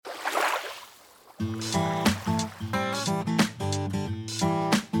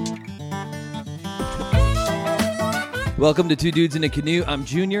Welcome to Two Dudes in a Canoe. I'm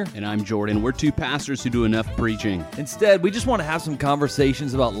Junior. And I'm Jordan. We're two pastors who do enough preaching. Instead, we just want to have some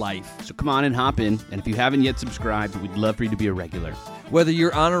conversations about life. So come on and hop in. And if you haven't yet subscribed, we'd love for you to be a regular. Whether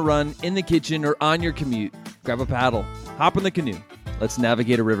you're on a run, in the kitchen, or on your commute, grab a paddle, hop in the canoe. Let's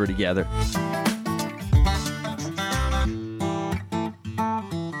navigate a river together.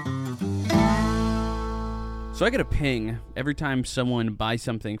 So I get a ping every time someone buys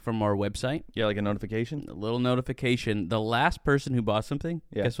something from our website. Yeah, like a notification? A little notification. The last person who bought something,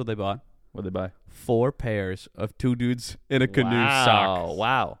 guess what they bought? What'd they buy? 4 pairs of Two Dudes in a Canoe socks.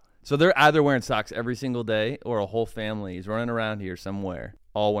 Wow. So they're either wearing socks every single day or a whole family is running around here somewhere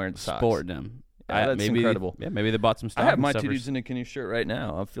all wearing socks. Sporting them. Yeah, that's incredible. Yeah, maybe they bought some stuff. I have my Two Dudes in a Canoe shirt right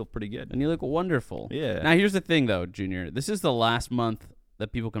now. I feel pretty good. And you look wonderful. Yeah. Now, here's the thing, though, Junior. This is the last month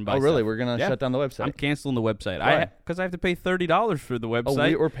that people can buy stuff. Oh, really? We're going to shut down the website? I'm canceling the website. Why? Because I have to pay $30 for the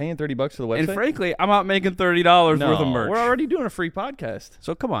website. Oh, we're paying $30 for the website? And frankly, I'm not making $30 No, worth of merch. we're already doing a free podcast.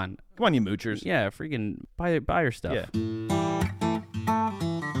 So come on. Come on, you moochers. Yeah, freaking buy your stuff. Yeah.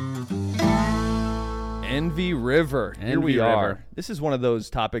 Envy River. Here we are. This is one of those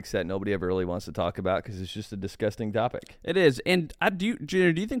topics that nobody ever really wants to talk about because it's just a disgusting topic. It is. And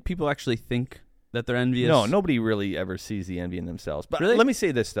Junior, do you think people actually think that they're envious? No, nobody really ever sees the envy in themselves. But really? Let me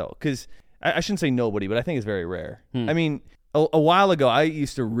say this, though, because I shouldn't say nobody, but I think it's very rare. I mean, a while ago, I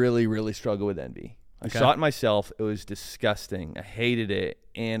used to really, really struggle with envy. I saw it myself. It was disgusting. I hated it.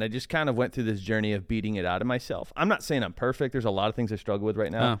 And I just kind of went through this journey of beating it out of myself. I'm not saying I'm perfect. There's a lot of things I struggle with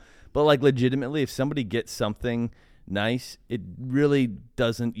right now. But like legitimately, if somebody gets something nice, it really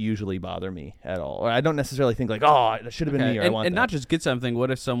doesn't usually bother me at all. Or I don't necessarily think like, oh, that should have been me, or I want and that. not just get something.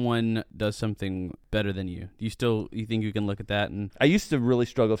 What if someone does something better than you? Do you think you can look at that and... I used to really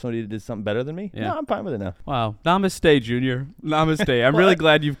struggle if somebody did something better than me. Yeah. No, I'm fine with it now. Wow. Namaste, Junior. Namaste. I'm really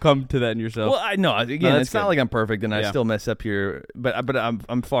glad you've come to that in yourself. Well, I know. Again, it's not good. like I'm perfect and I still mess up here, but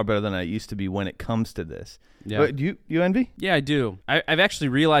I'm far better than I used to be when it comes to this. Yeah. But do you envy? Yeah, I do. I've actually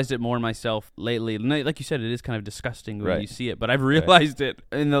realized it more myself lately. Like you said, it is kind of disgusting when you see it, but I've realized it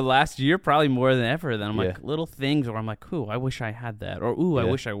in the last year probably more than ever. Then I'm like, little things where I'm like, ooh, I wish I had that, or ooh, I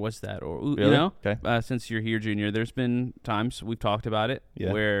wish I was that, or ooh, really? you know? Okay. Since you're here, Junior, there's been times we've talked about it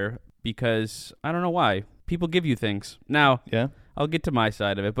where, because I don't know why, people give you things. Now, I'll get to my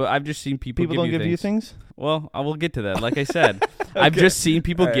side of it, but I've just seen people don't give you things? Well, I will get to that. Like I said, I've just seen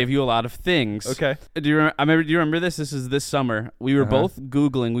people give you a lot of things. Okay. Do you remember this? This is this summer. We were both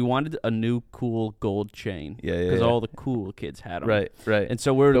Googling. We wanted a new cool gold chain. Because all the cool kids had them. Right. And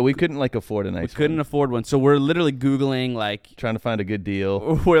so but we couldn't like afford a nice one. We couldn't afford one. So we're literally Googling like... trying to find a good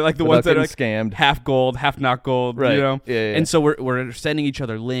deal. We're like the ones that are like scammed. Half gold, half not gold. Right. You know? Yeah. And so we're sending each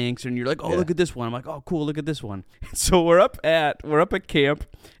other links and you're like, oh, look at this one. I'm like, oh, cool, look at this one. So we're up at camp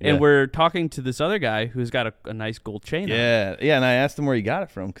and we're talking to this other guy who's got a nice gold chain. Yeah, and I asked him where he got it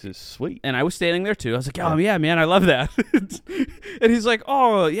from because it's sweet. And I was standing there too. I was like, oh yeah, man, I love that. And he's like,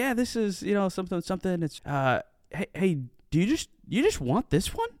 oh yeah, this is something. It's hey, do you just want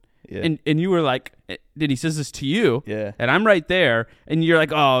this one? Yeah. And you were like, then he says this to you. Yeah. And I'm right there, and you're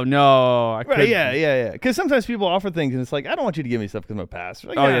like, oh no, I couldn't. Right, yeah. Because sometimes people offer things, and it's like, I don't want you to give me stuff because I'm a pastor.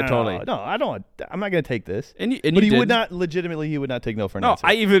 Like, totally. No, I don't want. I'm not going to take this. And but he would not legitimately. He would not take no for an answer.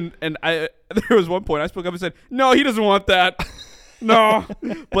 There was one point I spoke up and said, no, he doesn't want that. No.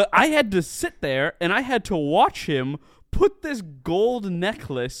 But I had to sit there and I had to watch him put this gold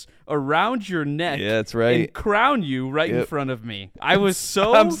necklace around your neck. Yeah, that's right. And crown you in front of me. I was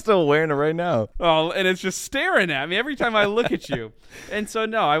so... I'm still wearing it right now. Oh, and it's just staring at me every time I look at you. And so,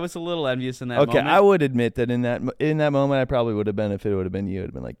 no, I was a little envious in that moment. Okay, I would admit that in that moment, I probably would have been, if it would have been you, it would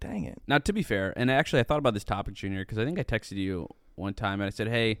have been like, dang it. Now, to be fair, and actually I thought about this topic, Junior, because I think I texted you one time and I said,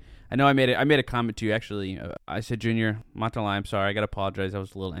 hey, I know I made a comment to you actually. I said, Junior, I'm not gonna lie, I'm sorry, I gotta apologize, I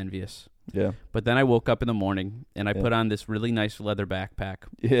was a little envious. Yeah. But then I woke up in the morning and I put on this really nice leather backpack.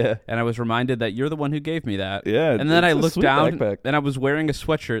 Yeah. And I was reminded that you're the one who gave me that. Yeah. And then I looked down backpack. and I was wearing a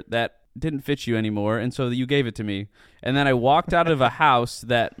sweatshirt that didn't fit you anymore, and so you gave it to me. And then I walked out of a house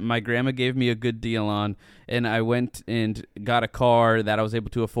that my grandma gave me a good deal on, and I went and got a car that I was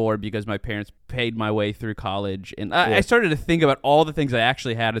able to afford because my parents paid my way through college. And I started to think about all the things I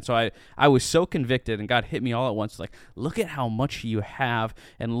actually had, and so I was so convicted, and God hit me all at once. Like, look at how much you have,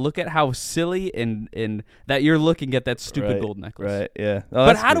 and look at how silly and that you're looking at that stupid gold necklace. Right, yeah. Oh,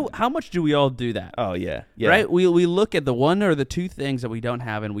 but how much do we all do that? Oh, yeah. Right? We look at the one or the two things that we don't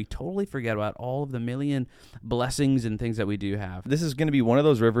have, and we totally forget about all of the million blessings and things that we do have. This is going to be one of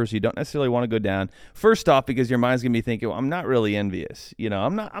those rivers you don't necessarily want to go down. First off, because your mind's going to be thinking, well, I'm not really envious.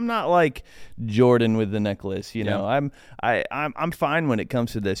 I'm not like Jordan with the necklace. I'm fine when it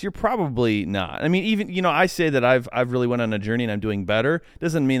comes to this. You're probably not. I mean, even, I say that I've really went on a journey and I'm doing better.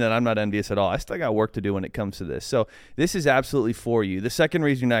 Doesn't mean that I'm not envious at all. I still got work to do when it comes to this. So this is absolutely for you. The second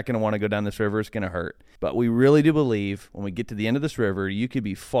reason you're not going to want to go down this river is going to hurt. But we really do believe when we get to the end of this river, you could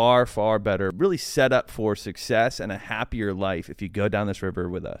be far, far better, really set up for success and a happier life if you go down this river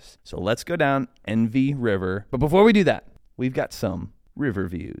with us. So let's go down Envy River. But before we do that, we've got some river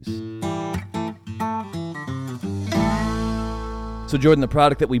views. So Jordan, the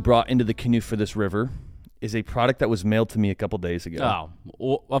product that we brought into the canoe for this river is a product that was mailed to me a couple days ago.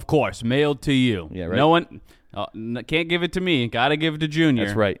 Oh, of course, mailed to you. Yeah, right. No one can't give it to me. Got to give it to Junior.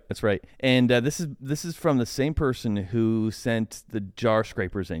 That's right. And this is from the same person who sent the jar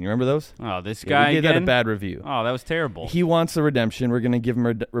scrapers in. You remember those? Oh, this guy we gave again? that a bad review. Oh, that was terrible. He wants a redemption. We're going to give him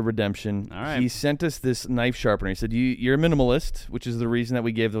a redemption. All right. He sent us this knife sharpener. He said, you're a minimalist, which is the reason that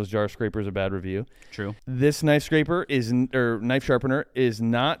we gave those jar scrapers a bad review. True. This knife sharpener is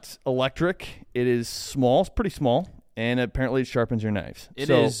not electric. It is small. It's pretty small. And apparently it sharpens your knives. It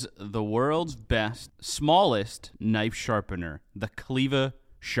is the world's smallest knife sharpener, the Cleva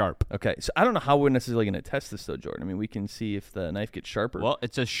Sharp. Okay, so I don't know how we're necessarily going to test this, though, Jordan. I mean, we can see if the knife gets sharper. Well,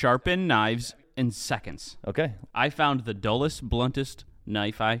 it says sharpen knives in seconds. Okay. I found the dullest, bluntest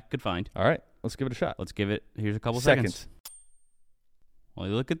knife I could find. All right, let's give it a shot. Let's give it, here's a couple seconds. Well,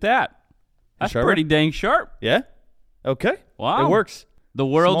 look at that. That's sharper? pretty dang sharp. Yeah? Okay. Wow. It works. The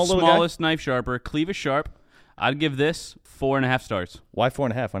world's Small little smallest knife sharper, Cleva Sharp. I'd give this 4.5 stars. Why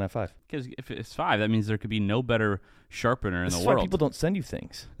 4.5? Why not 5? Because if it's 5, that means there could be no better sharpener in the This is world. why people don't send you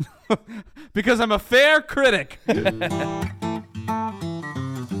things. Because I'm a fair critic. So,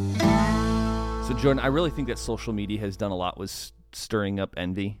 Jordan, I really think that social media has done a lot with stirring up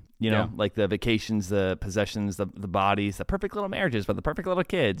envy. Like the vacations, the possessions, the bodies, the perfect little marriages, but the perfect little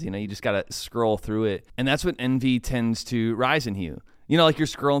kids. You just got to scroll through it. And that's what envy tends to rise in you. Like you're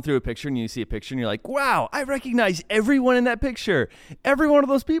scrolling through a picture and you see a picture and you're like, wow, I recognize everyone in that picture. Every one of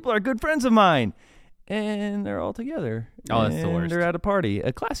those people are good friends of mine. And they're all together. Oh, that's the worst. They're at a party,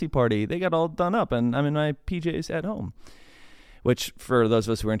 a classy party. They got all done up and I'm in my PJs at home. Which, for those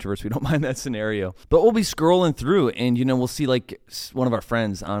of us who are introverts, we don't mind that scenario. But we'll be scrolling through, and, we'll see, like, one of our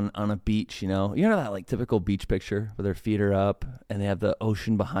friends on a beach, You know that, like, typical beach picture where their feet are up, and they have the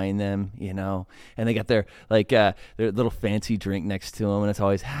ocean behind them, And they got their little fancy drink next to them, and it's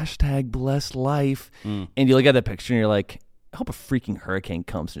always #blessed life. And you look at that picture, and you're like, I hope a freaking hurricane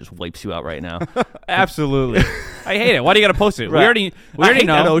comes and just wipes you out right now. Absolutely. I hate it. Why do you got to post it? Right. We already hate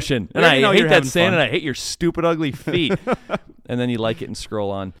know that ocean, and I hate that sand, fun. and I hate your stupid, ugly feet. And then you like it and scroll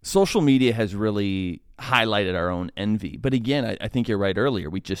on. Social media has really highlighted our own envy. But again, I think you're right earlier.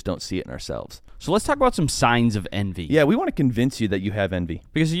 We just don't see it in ourselves. So let's talk about some signs of envy. Yeah, we want to convince you that you have envy.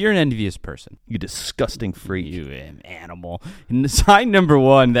 Because you're an envious person. You disgusting freak. You an animal. And the sign number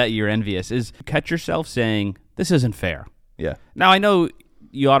 1 that you're envious is catch yourself saying, this isn't fair. Yeah. Now, I know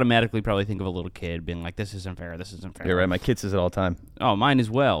you automatically probably think of a little kid being like, this isn't fair, this isn't fair. You're right. My kid says it all the time. Oh, mine as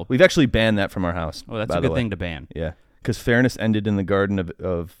well. We've actually banned that from our house. Oh, that's a good thing to ban. Yeah. Because fairness ended in the Garden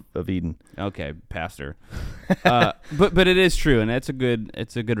of Eden. Okay, pastor. But it is true, and it's a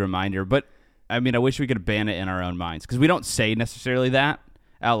good reminder. But, I mean, I wish we could ban it in our own minds. Because we don't say necessarily that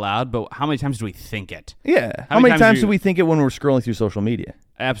out loud, but how many times do we think it? Yeah. How many times do we think it when we're scrolling through social media?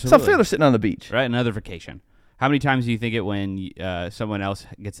 Absolutely. Some feel sitting on the beach. Right, another vacation. How many times do you think it when someone else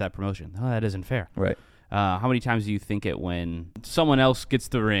gets that promotion? Oh, that isn't fair. Right. How many times do you think it when someone else gets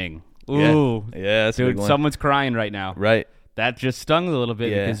the ring? Ooh. Yeah, that's a dude, big one. Someone's crying right now. Right. That just stung a little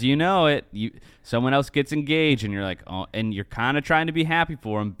bit because you know it. Someone else gets engaged and you're like, oh, and you're kind of trying to be happy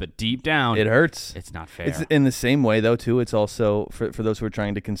for them, but deep down, it hurts. It's not fair. It's in the same way, though, too. It's also for those who are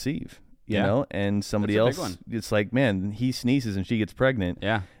trying to conceive, you know, and somebody else. It's like, man, he sneezes and she gets pregnant.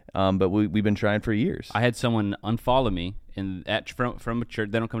 Yeah. But we've been trying for years. I had someone unfollow me from a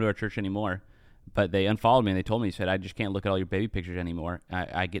church. They don't come to our church anymore, but they unfollowed me and they told me, he said, I just can't look at all your baby pictures anymore.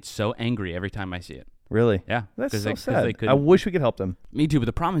 I get so angry every time I see it. Really? Yeah. That's so sad. I wish we could help them. Me too, but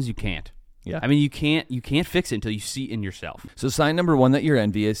the problem is you can't. Yeah. I mean, you can't fix it until you see it in yourself. So sign number 1 that you're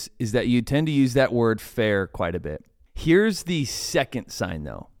envious is that you tend to use that word fair quite a bit. Here's the second sign,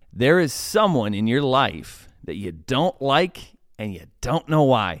 though. There is someone in your life that you don't like and you don't know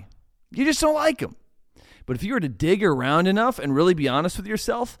why. You just don't like them. But if you were to dig around enough and really be honest with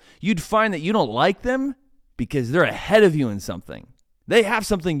yourself, you'd find that you don't like them because they're ahead of you in something. They have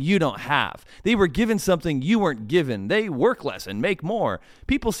something you don't have. They were given something you weren't given. They work less and make more.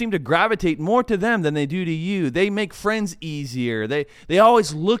 People seem to gravitate more to them than they do to you. They make friends easier. They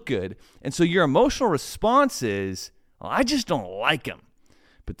always look good. And so your emotional response is, well, I just don't like them.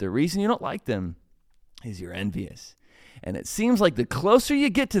 But the reason you don't like them is you're envious. And it seems like the closer you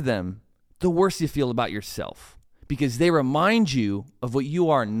get to them, the worse you feel about yourself, because they remind you of what you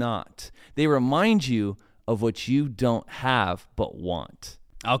are not. They remind you of what you don't have but want.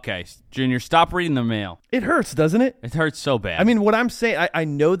 Okay, Junior, stop reading the mail. It hurts, doesn't it? It hurts so bad. I mean, what I'm saying, I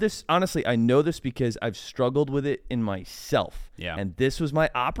know this, honestly, I know this because I've struggled with it in myself. Yeah. And this was my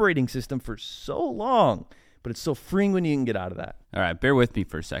operating system for so long, but it's so freeing when you can get out of that. All right, bear with me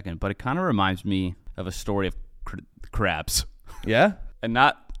for a second, but it kind of reminds me of a story of crabs. Yeah? And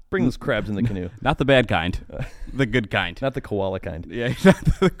not Bring those crabs in the canoe. not the bad kind, the good kind. Not the koala kind. Yeah, not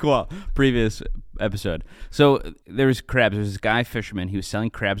the koala. Previous episode. So there was crabs. There was this guy fisherman. He was selling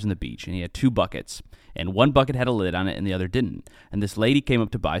crabs on the beach, and he had 2 buckets. And one bucket had a lid on it, and the other didn't. And this lady came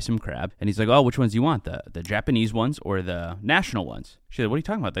up to buy some crab, and he's like, "Oh, which ones do you want? The Japanese ones or the national ones?" She said, "What are you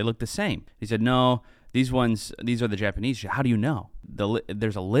talking about? They look the same." He said, "No, these are the Japanese." She said, "How do you know?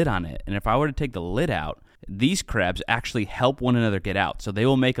 There's a lid on it, and if I were to take the lid out, these crabs actually help one another get out. So they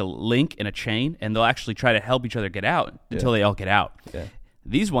will make a link in a chain, and they'll actually try to help each other get out until they all get out." Yeah.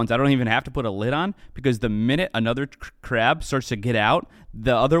 These ones, I don't even have to put a lid on, because the minute another crab starts to get out,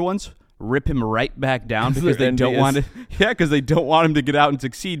 the other ones rip him right back down because they don't want to. Yeah, because they don't want him to get out and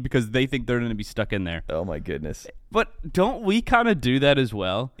succeed because they think they're going to be stuck in there. Oh, my goodness. But don't we kind of do that as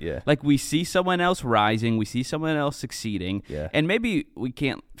well? Yeah. Like we see someone else rising, we see someone else succeeding, and maybe we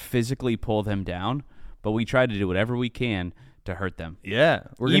can't physically pull them down, but we try to do whatever we can to hurt them. Yeah.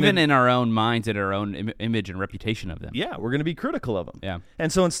 Even in our own minds and our own image and reputation of them. Yeah, we're going to be critical of them. Yeah.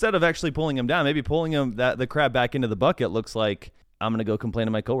 And so instead of actually pulling them down, maybe pulling the crab back into the bucket looks like, I'm going to go complain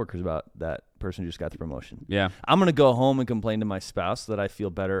to my coworkers about that person who just got the promotion. Yeah. I'm going to go home and complain to my spouse so that I feel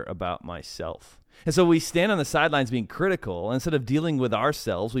better about myself. And so we stand on the sidelines being critical. Instead of dealing with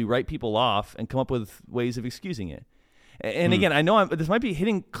ourselves, we write people off and come up with ways of excusing it. And again, I know this might be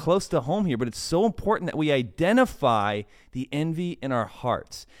hitting close to home here, but it's so important that we identify the envy in our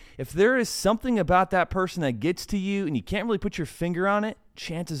hearts. If there is something about that person that gets to you and you can't really put your finger on it,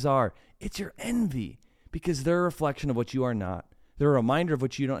 chances are it's your envy, because they're a reflection of what you are not. They're a reminder of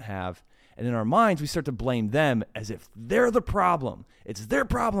what you don't have. And in our minds, we start to blame them as if they're the problem. It's their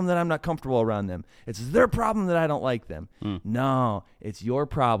problem that I'm not comfortable around them. It's their problem that I don't like them. No, it's your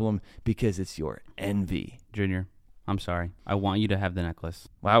problem because it's your envy. Junior, I'm sorry. I want you to have the necklace.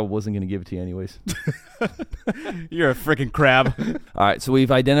 Well, I wasn't going to give it to you anyways. You're a freaking crab. All right, so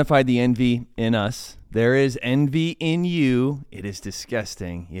we've identified the envy in us. There is envy in you. It is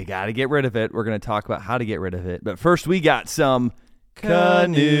disgusting. You got to get rid of it. We're going to talk about how to get rid of it. But first, we got some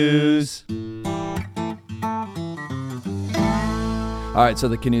canoes. All right, so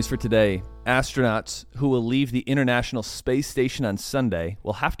the canoes for today. Astronauts who will leave the International Space Station on Sunday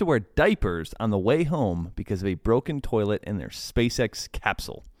will have to wear diapers on the way home because of a broken toilet in their SpaceX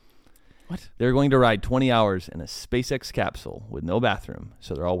capsule. What? They're going to ride 20 hours in a SpaceX capsule with no bathroom,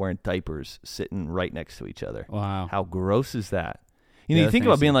 so they're all wearing diapers sitting right next to each other. Wow. How gross is that? You think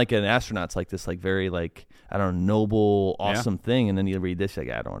about being like an astronaut, it's like this like very like, I don't know, noble, awesome thing, and then you read this, you're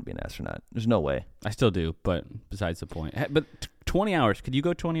like, I don't want to be an astronaut. There's no way. I still do, but besides the point. But 20 hours. Could you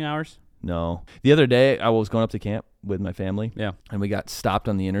go 20 hours? No. The other day, I was going up to camp with my family. Yeah. And we got stopped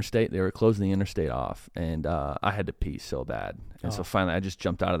on the interstate. They were closing the interstate off, and I had to pee so bad. And so finally, I just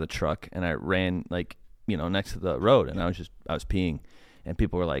jumped out of the truck, and I ran, like, next to the road, and I was peeing. And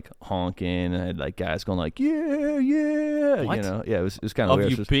people were, like, honking, and I had, like, guys going, like, yeah, yeah. What? Yeah, it was kind of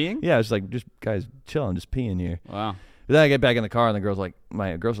weird. Of you peeing? Yeah, it was like, just guys chilling, just peeing here. Wow. But then I get back in the car, and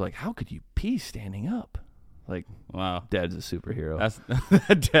my girls were like, how could you pee standing up? Like, wow, Dad's a superhero.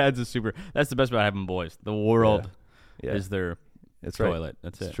 Dad's a super. That's the best about having boys. The world is their toilet. Right.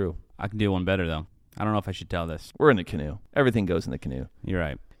 That's it's it. true. I can do one better though. I don't know if I should tell this. We're in the canoe. Everything goes in the canoe. You're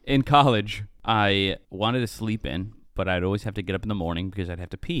right. In college, I wanted to sleep in, but I'd always have to get up in the morning because I'd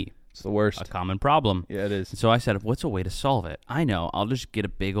have to pee. It's the worst. A common problem. Yeah, it is. And so I said, what's a way to solve it? I know. I'll just get a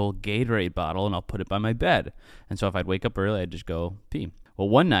big old Gatorade bottle and I'll put it by my bed. And so if I'd wake up early, I'd just go pee. Well,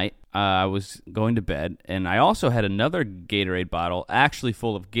 one night, I was going to bed, and I also had another Gatorade bottle actually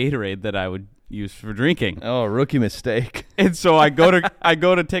full of Gatorade that I would use for drinking. Oh, rookie mistake. And so I go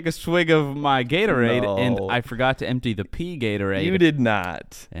to take a swig of my Gatorade, and I forgot to empty the pee Gatorade. You did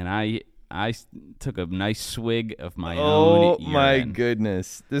not. And I took a nice swig of my own Oh, urine. my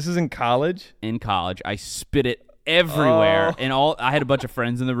goodness. This is in college? In college. I spit it everywhere. And I had a bunch of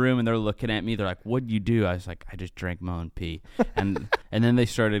friends in the room, and they're looking at me. They're like, "What'd you do?" I was like, "I just drank my own pee." And then they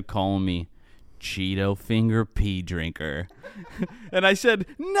started calling me Cheeto finger pee drinker. And I said,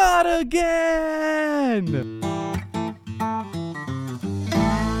 "Not again."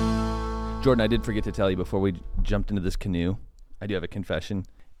 Jordan, I did forget to tell you before we jumped into this canoe, I do have a confession.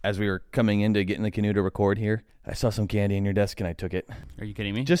 As we were coming in to get in the canoe to record here, I saw some candy in your desk and I took it. Are you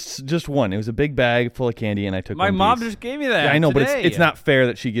kidding me? Just one. It was a big bag full of candy and I took My one mom piece. just gave me that. Yeah, I know, today. but it's not fair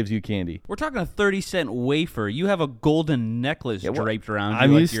that she gives you candy. We're talking a 30-cent wafer. You have a golden necklace draped around you.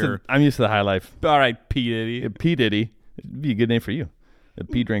 I'm used to the high life. All right, P. Diddy. P. Diddy. It'd be a good name for you. A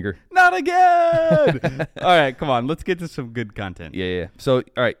pee drinker. Not again. All right, come on. Let's get to some good content. Yeah. So,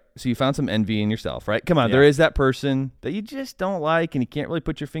 all right. So you found some envy in yourself, right? Come on. Yeah. There is that person that you just don't like and you can't really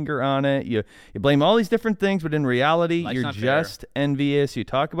put your finger on it. You blame all these different things, but in reality, Life's you're just envious. You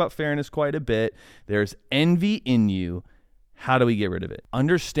talk about fairness quite a bit. There's envy in you. How do we get rid of it?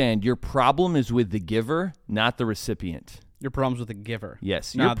 Understand your problem is with the giver, not the recipient. Your problem's with the giver.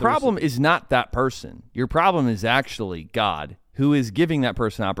 Yes. Your problem is not that person. Your problem is actually God, who is giving that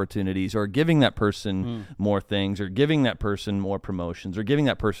person opportunities or giving that person more things or giving that person more promotions or giving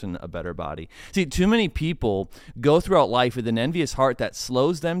that person a better body. See, too many people go throughout life with an envious heart that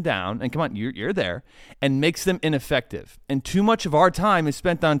slows them down, and come on, you're there, and makes them ineffective. And too much of our time is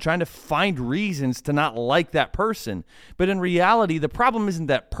spent on trying to find reasons to not like that person. But in reality, the problem isn't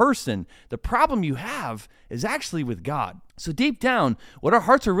that person. The problem you have is actually with God. So deep down, what our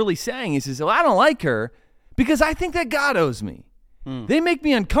hearts are really saying is well, I don't like her because I think that God owes me. They make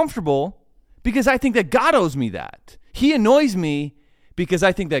me uncomfortable because I think that God owes me that. He annoys me because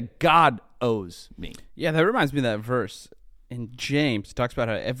I think that God owes me. Yeah, that reminds me of that verse in James. It talks about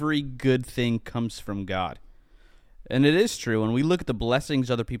how every good thing comes from God. And it is true. When we look at the blessings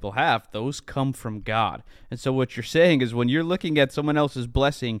other people have, those come from God. And so what you're saying is when you're looking at someone else's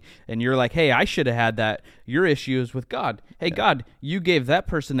blessing and you're like, hey, I should have had that, your issue is with God. Hey, God, you gave that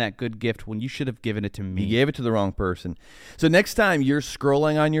person that good gift when you should have given it to me. You gave it to the wrong person. So next time you're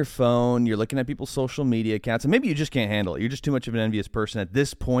scrolling on your phone, you're looking at people's social media accounts, and maybe you just can't handle it. You're just too much of an envious person at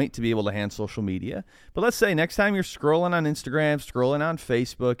this point to be able to handle social media. But let's say next time you're scrolling on Instagram, scrolling on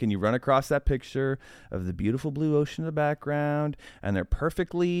Facebook, and you run across that picture of the beautiful blue ocean in the background and their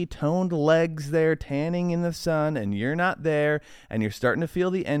perfectly toned legs there tanning in the sun, and you're not there, and you're starting to feel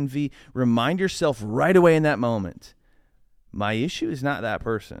the envy, remind yourself right away in that moment, my issue is not that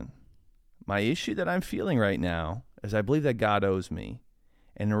person. My issue that I'm feeling right now is I believe that God owes me.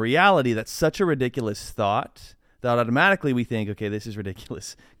 And in reality, that's such a ridiculous thought that automatically we think, okay, this is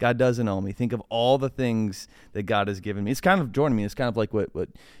ridiculous. God doesn't owe me. Think of all the things that God has given me. It's kind of, Jordan, it's kind of like what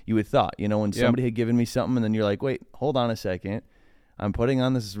you would thought. You know, when somebody had given me something and then you're like, wait, hold on a second. I'm putting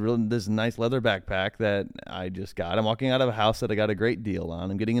on this nice leather backpack that I just got. I'm walking out of a house that I got a great deal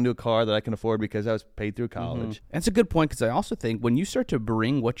on. I'm getting into a car that I can afford because I was paid through college. Mm-hmm. That's a good point, because I also think when you start to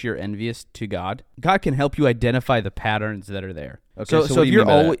bring what you're envious to God, God can help you identify the patterns that are there. Okay, so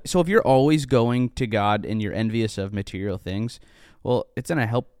if you're always going to God and you're envious of material things, well, it's going to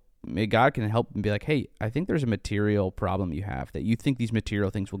help. God can help and be like, hey, I think there's a material problem you have, that you think these material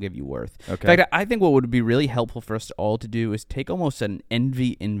things will give you worth. Okay. In fact, I think what would be really helpful for us all to do is take almost an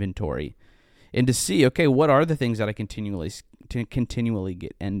envy inventory and to see, okay, what are the things that I continually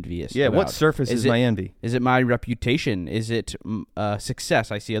get envious about? What surface is my envy? Is it my reputation? Is it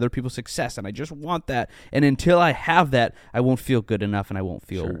success? I see other people's success and I just want that. And until I have that, I won't feel good enough and I won't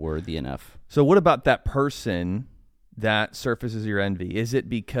feel worthy enough. So what about that person that surfaces your envy? Is it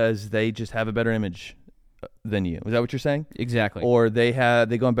because they just have a better image than you? Is that what you're saying? Exactly. Or they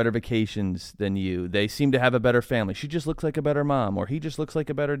go on better vacations than you. They seem to have a better family. She just looks like a better mom, or he just looks like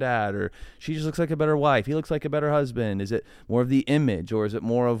a better dad, or she just looks like a better wife. He looks like a better husband. Is it more of the image, or is it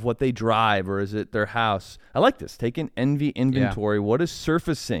more of what they drive, or is it their house? I like this. Take an envy inventory. Yeah. What is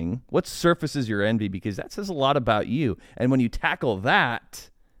surfacing? What surfaces your envy? Because that says a lot about you. And when you tackle that,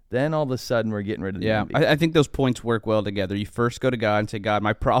 then all of a sudden we're getting rid of the envy. I think those points work well together. You first go to God and say, God,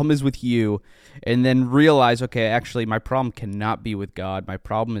 my problem is with you, and then realize, okay, actually my problem cannot be with God. My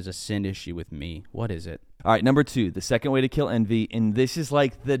problem is a sin issue with me. What is it? All right, number 2, the second way to kill envy, and this is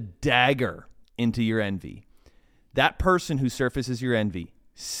like the dagger into your envy. That person who surfaces your envy,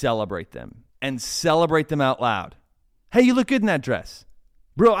 celebrate them, and celebrate them out loud. Hey, you look good in that dress.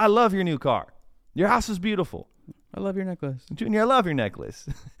 Bro, I love your new car. Your house is beautiful. I love your necklace. Junior, I love your necklace.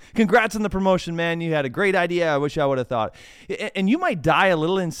 Congrats on the promotion, man. You had a great idea. I wish I would have thought. And you might die a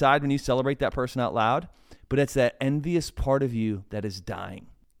little inside when you celebrate that person out loud, but it's that envious part of you that is dying.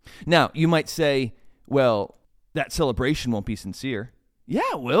 Now, you might say, well, that celebration won't be sincere.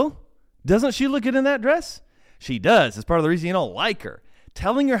 Yeah, it will. Doesn't she look good in that dress? She does. It's part of the reason you don't like her.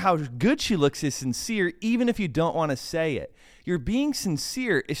 Telling her how good she looks is sincere, even if you don't want to say it. You're being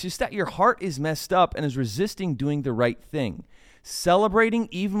sincere. It's just that your heart is messed up and is resisting doing the right thing. Celebrating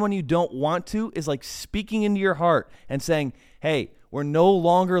even when you don't want to is like speaking into your heart and saying, hey, we're no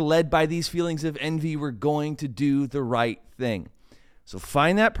longer led by these feelings of envy. We're going to do the right thing. So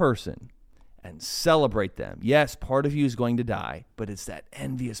find that person and celebrate them. Yes, part of you is going to die, but it's that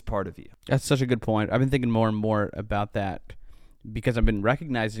envious part of you. That's such a good point. I've been thinking more and more about that because I've been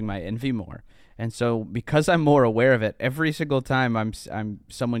recognizing my envy more. And so because I'm more aware of it, every single time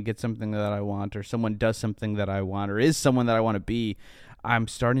someone gets something that I want, or someone does something that I want, or is someone that I want to be, I'm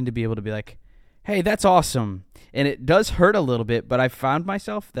starting to be able to be like, hey, that's awesome. And it does hurt a little bit, but I found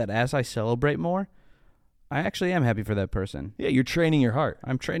myself that as I celebrate more, I actually am happy for that person. Yeah, you're training your heart.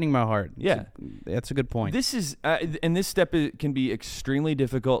 I'm training my heart. Yeah. That's a good point. This is, and this step can be extremely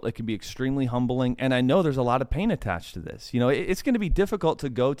difficult. It can be extremely humbling. And I know there's a lot of pain attached to this. You know, it's going to be difficult to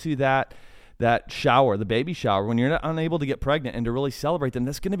go to that shower, the baby shower, when you're not unable to get pregnant and to really celebrate them.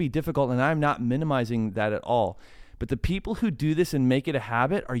 That's going to be difficult. And I'm not minimizing that at all. But the people who do this and make it a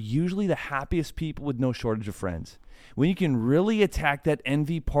habit are usually the happiest people with no shortage of friends. When you can really attack that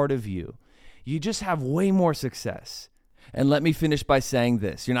envy part of you, you just have way more success. And let me finish by saying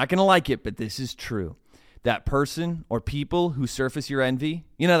this. You're not going to like it, but this is true. That person or people who surface your envy,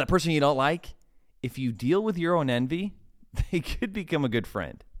 you know, that person you don't like, if you deal with your own envy, they could become a good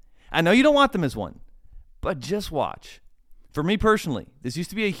friend. I know you don't want them as one, but just watch. For me personally, this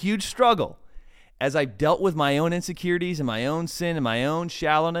used to be a huge struggle. As I've dealt with my own insecurities and my own sin and my own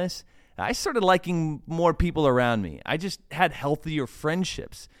shallowness, I started liking more people around me. I just had healthier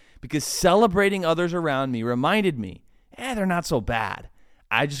friendships because celebrating others around me reminded me, they're not so bad.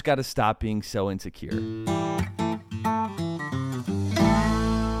 I just got to stop being so insecure.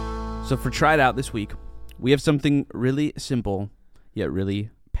 So for Try It Out this week, we have something really simple yet really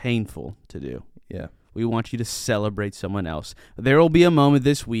painful to do. Yeah. We want you to celebrate someone else. There will be a moment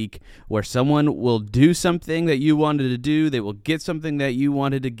this week where someone will do something that you wanted to do. They will get something that you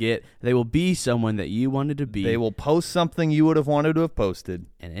wanted to get. They will be someone that you wanted to be. They will post something you would have wanted to have posted.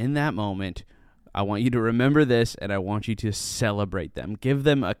 And in that moment, I want you to remember this, and I want you to celebrate them. Give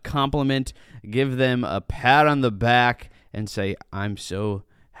them a compliment. Give them a pat on the back and say, I'm so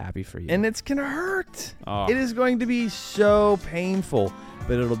happy for you. And it's going to hurt. Oh. It is going to be so painful,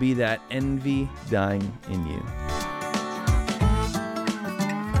 but it'll be that envy dying in you.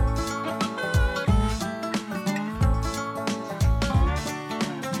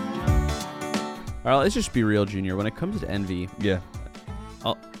 All right, let's just be real, Junior. When it comes to envy, Yeah.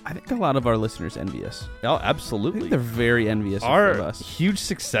 I think a lot of our listeners envy us. Oh, I absolutely. think they're very envious Our of us. huge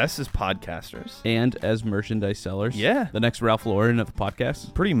success as podcasters. And as merchandise sellers. Yeah. The next Ralph Lauren of the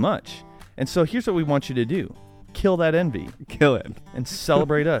podcast. Pretty much. And so here's what we want you to do. Kill that envy Kill it. and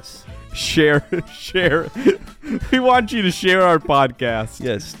celebrate us. Share. We want you to share our podcast.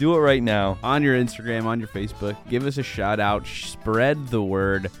 Yes, do it right now. On your Instagram, on your Facebook. Give us a shout out. Spread the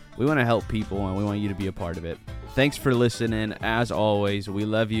word. We want to help people, and we want you to be a part of it. Thanks for listening. As always, we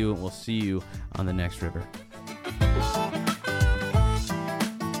love you, and we'll see you on the next river.